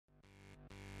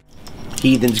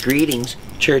Heathens greetings,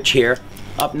 church here.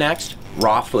 Up next,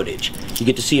 raw footage. You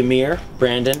get to see Amir,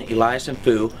 Brandon, Elias, and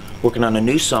Fu working on a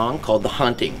new song called The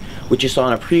Hunting, which you saw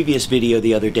in a previous video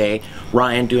the other day,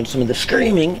 Ryan doing some of the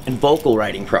screaming and vocal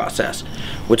writing process.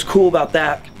 What's cool about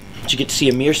that is you get to see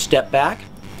Amir step back,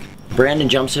 Brandon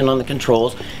jumps in on the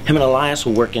controls, him and Elias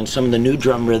will work in some of the new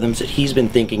drum rhythms that he's been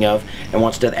thinking of and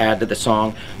wants to add to the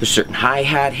song. There's certain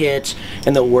hi-hat hits,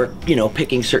 and they'll work, you know,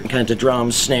 picking certain kinds of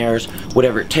drums, snares,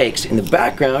 whatever it takes. In the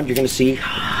background, you're gonna see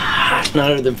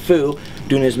none other than Fu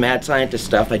doing his mad scientist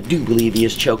stuff. I do believe he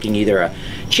is choking either a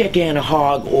chicken, a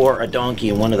hog, or a donkey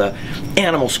in one of the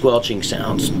animal squelching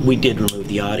sounds. We did remove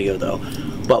the audio though.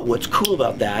 But what's cool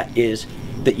about that is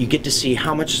that you get to see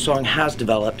how much the song has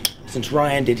developed since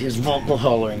Ryan did his vocal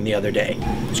hollering the other day.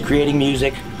 It's creating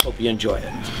music. Hope you enjoy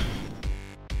it.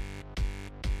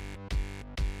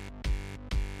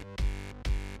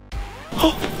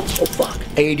 Oh fuck,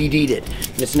 I ADD'd it.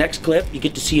 In this next clip, you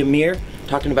get to see Amir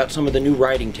talking about some of the new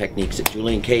writing techniques that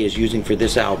Julien-K is using for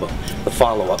this album, the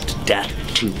follow-up to Death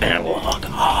to Analog.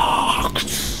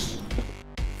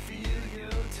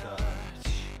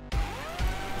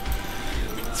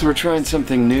 So we're trying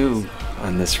something new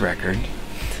on this record.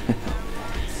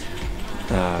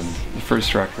 The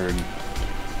first record,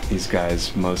 these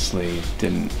guys mostly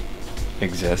didn't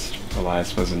exist.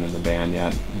 Elias wasn't in the band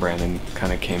yet. Brandon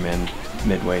kind of came in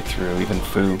midway through. Even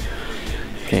Fu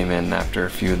came in after a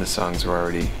few of the songs were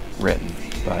already written.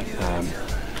 But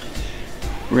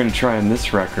we're going to try on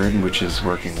this record, which is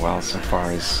working well so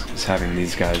far, is having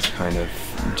these guys kind of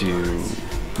do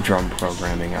drum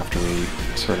programming after we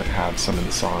sort of have some of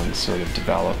the songs sort of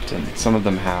developed, and some of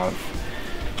them have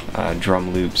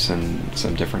drum loops and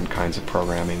some different kinds of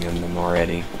programming in them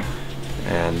already,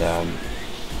 and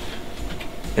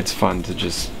it's fun to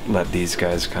just let these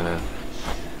guys kind of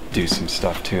do some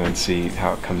stuff too and see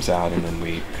how it comes out, and then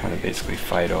we kind of basically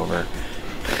fight over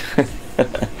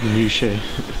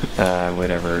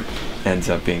whatever ends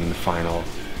up being the final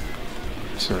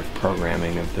sort of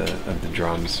programming of the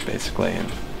drums, basically,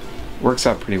 and works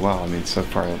out pretty well. I mean, so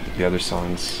far the other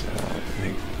songs I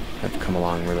think have come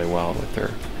along really well with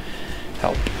their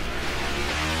help.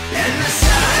 And the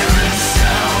siren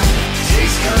sound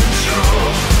takes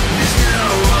control. There's no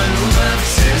one left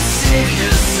to save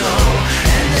your soul.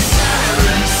 And the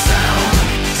siren sound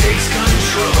takes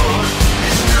control.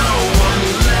 There's no one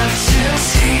left to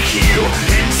take you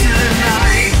into the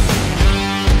night.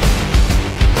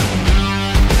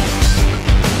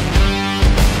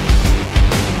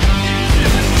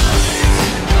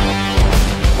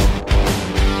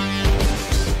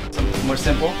 More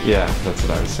simple? Yeah, that's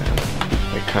what I was saying.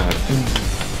 It kind of.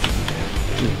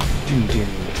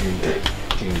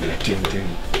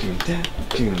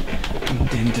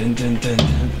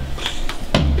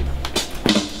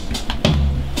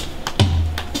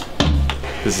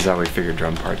 This is how we figure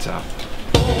drum parts out.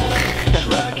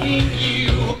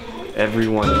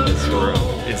 Everyone in this room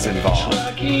is involved.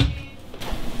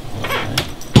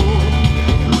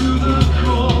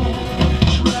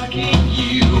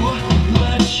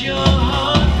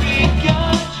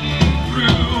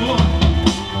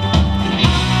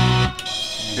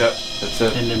 Yep, that's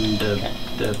it. And then the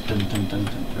dun, dun, dun, dun,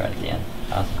 right at the end.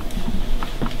 Awesome.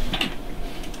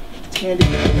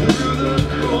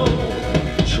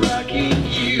 Tracking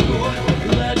you,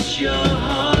 let your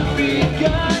heartbeat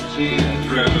guide you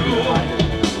through.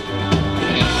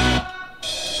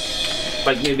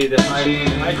 Like maybe the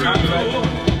high tom, right?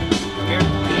 Here?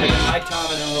 Like a high tom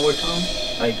and a lower tom?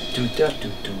 Like do da do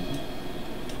do.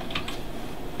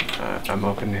 I'm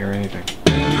open to hear anything.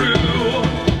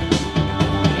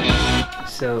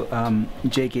 So,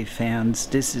 JK fans,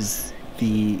 this is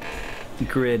the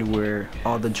grid where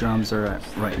all the drums are at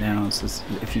right now. So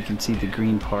if you can see the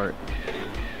green part,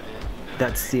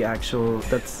 that's the actual,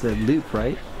 that's the loop,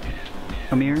 right,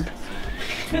 Amir?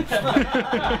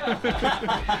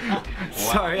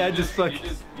 Sorry, I just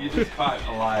fucking... You just caught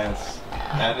Elias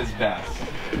at his best.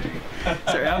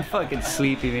 Sorry, I'm fucking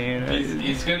sleepy, man.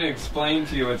 He's going to explain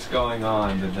to you what's going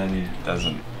on, but then he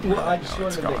doesn't. Well, I just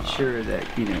wanted to make sure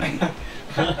that, you know...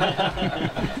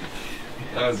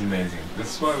 That was amazing.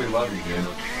 This is why we love you, dude.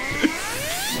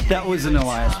 That was an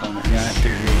Elias moment, yeah, I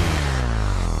figured.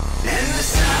 And the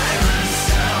siren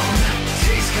sound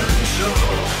takes control.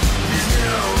 There's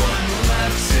no one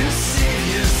left to save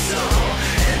your soul.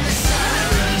 And the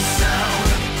siren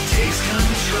sound takes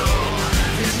control.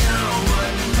 There's no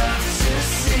one left to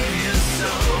save your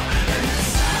soul. And the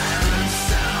siren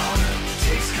sound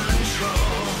takes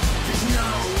control. There's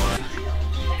no one.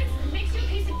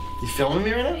 You filming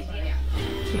me right now?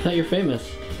 I thought you're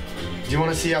famous. Do you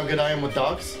want to see how good I am with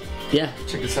dogs? Yeah.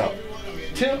 Check this out.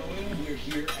 2,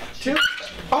 2.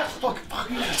 Oh, fuck.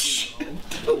 Shit.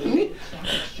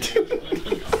 Dude.